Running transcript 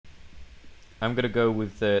I'm gonna go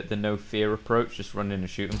with the no fear approach. Just run in and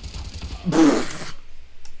shoot him.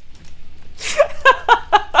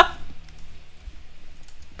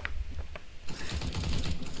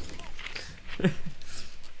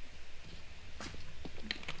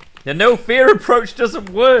 The no fear approach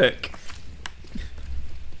doesn't work.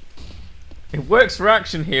 It works for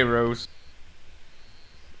action heroes.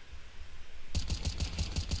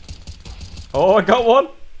 Oh, I got one.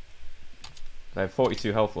 I have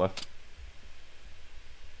 42 health left.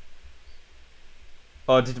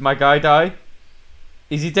 Oh, did my guy die?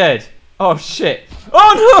 Is he dead? Oh shit.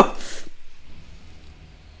 Oh no!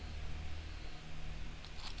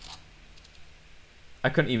 I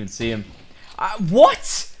couldn't even see him.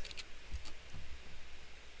 What?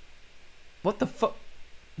 What the fuck?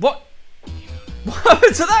 What? What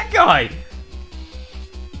happened to that guy?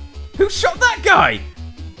 Who shot that guy?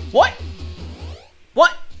 What?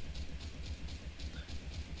 What?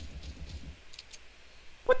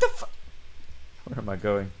 What the fuck? Where am I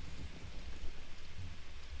going?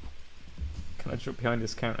 Can I jump behind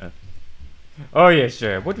this counter? Oh yes,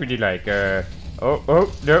 sir. What would you like?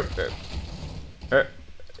 Oh, no.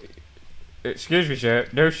 Excuse me, sir.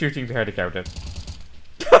 No shooting behind the counter.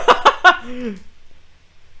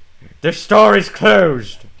 The store is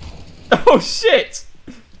closed. Oh shit!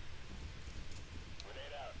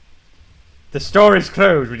 The store is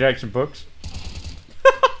closed. Would you like some books?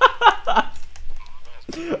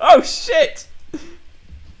 Oh shit!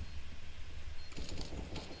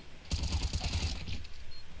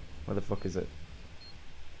 Where the fuck is it?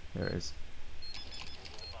 There it is.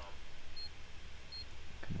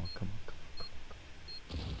 Come on, come on, come on,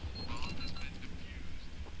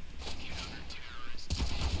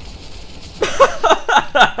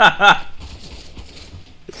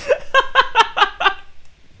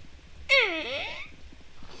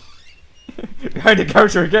 behind the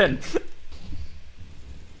counter again.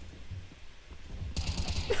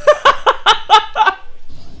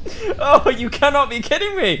 Oh, you cannot be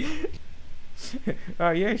kidding me! Oh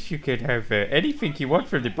yes, you can have anything you want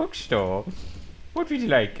from the bookstore. What would you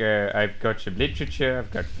like? I've got some literature,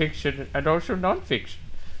 I've got fiction, and also non-fiction.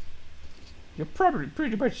 You're probably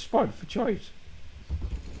pretty much spot for choice.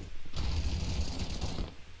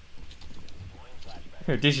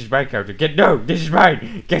 This is my counter. No, this is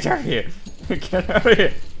mine. Get out of here. Get out of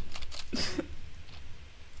here.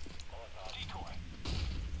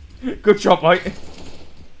 Good job, mate.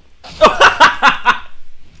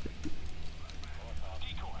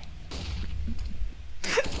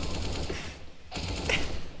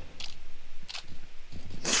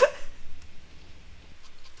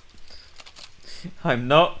 I'm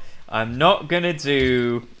not gonna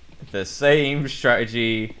do the same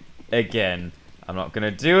strategy again. I'm not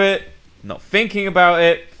gonna do it. I'm not thinking about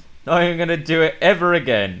it. Not even gonna do it ever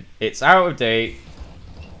again. It's out of date.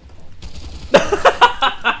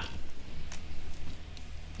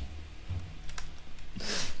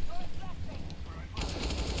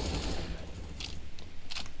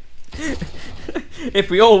 If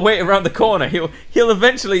we all wait around the corner, he'll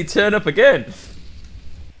eventually turn up again.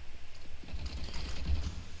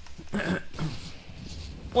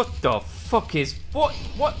 What the fuck is what?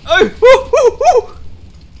 Oh!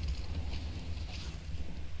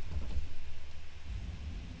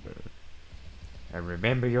 And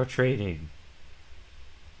remember your training.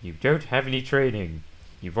 You don't have any training.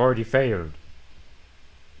 You've already failed.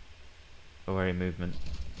 Oh, area movement.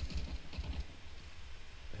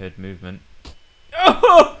 Heard movement.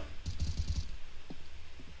 Oh!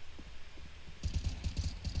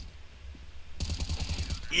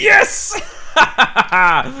 Yes!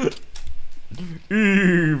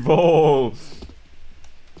 Evil!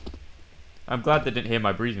 I'm glad they didn't hear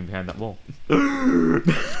my breathing behind that wall.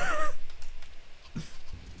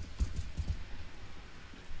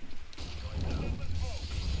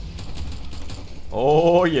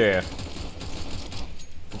 Oh yeah.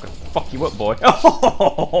 I'm gonna fuck you up, boy.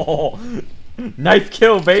 Oh, knife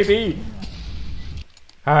kill, baby!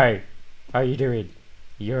 Hi. How you doing?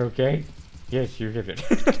 You okay? Yes, you're different.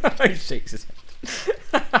 He shakes his head.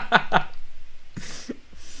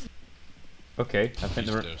 Okay, I think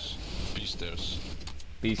the B stairs.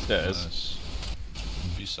 B stairs. Nice.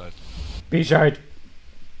 B side. B side.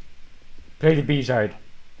 Play the B side.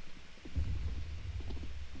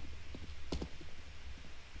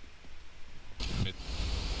 Mid,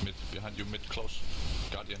 behind you, mid, close.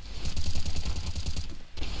 Guardian.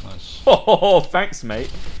 Nice. Oh, thanks,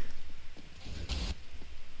 mate.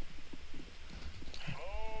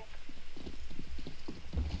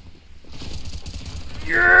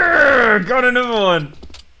 Yeah, got another one.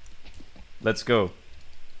 Let's go.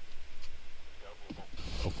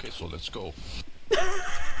 Okay, so let's go.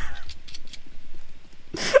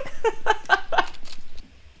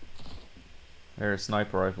 There's a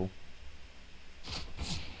sniper rifle.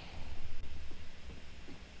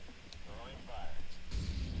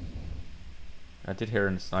 I did hear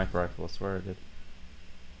a sniper rifle, I swear I did.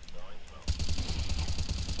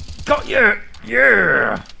 Got you!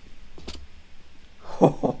 Yeah!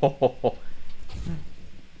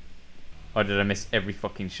 Oh, did I miss every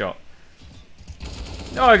fucking shot?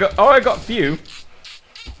 No, I got a few.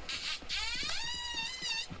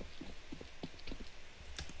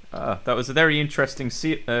 That was a very interesting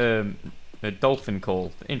a dolphin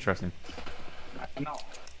call. Interesting. I know.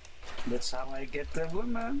 That's how I get the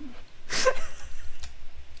woman.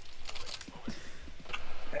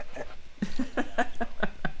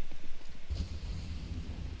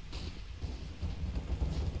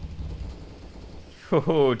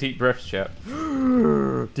 Oh, deep breaths, chat.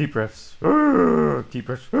 Deep breaths. Deep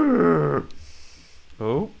breaths.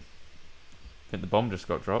 Oh. I think the bomb just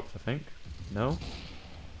got dropped, I think. No.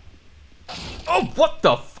 Oh, what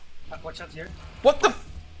the f- Watch out here. What the f-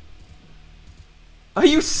 Are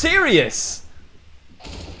you serious?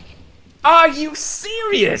 Are you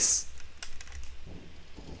serious?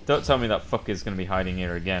 Don't tell me that fucker's gonna be hiding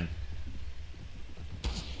here again.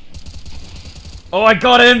 Oh, I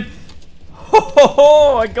got him!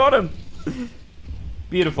 Oh, I got him!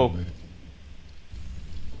 Beautiful.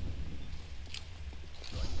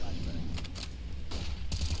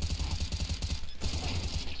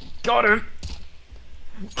 Got him!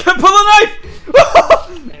 Can pull a knife!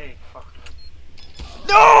 Hey, fuck.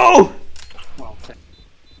 No! Well,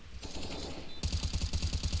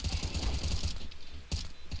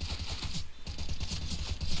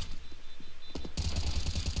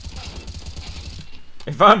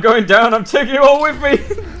 If I'm going down, I'm taking you all with me!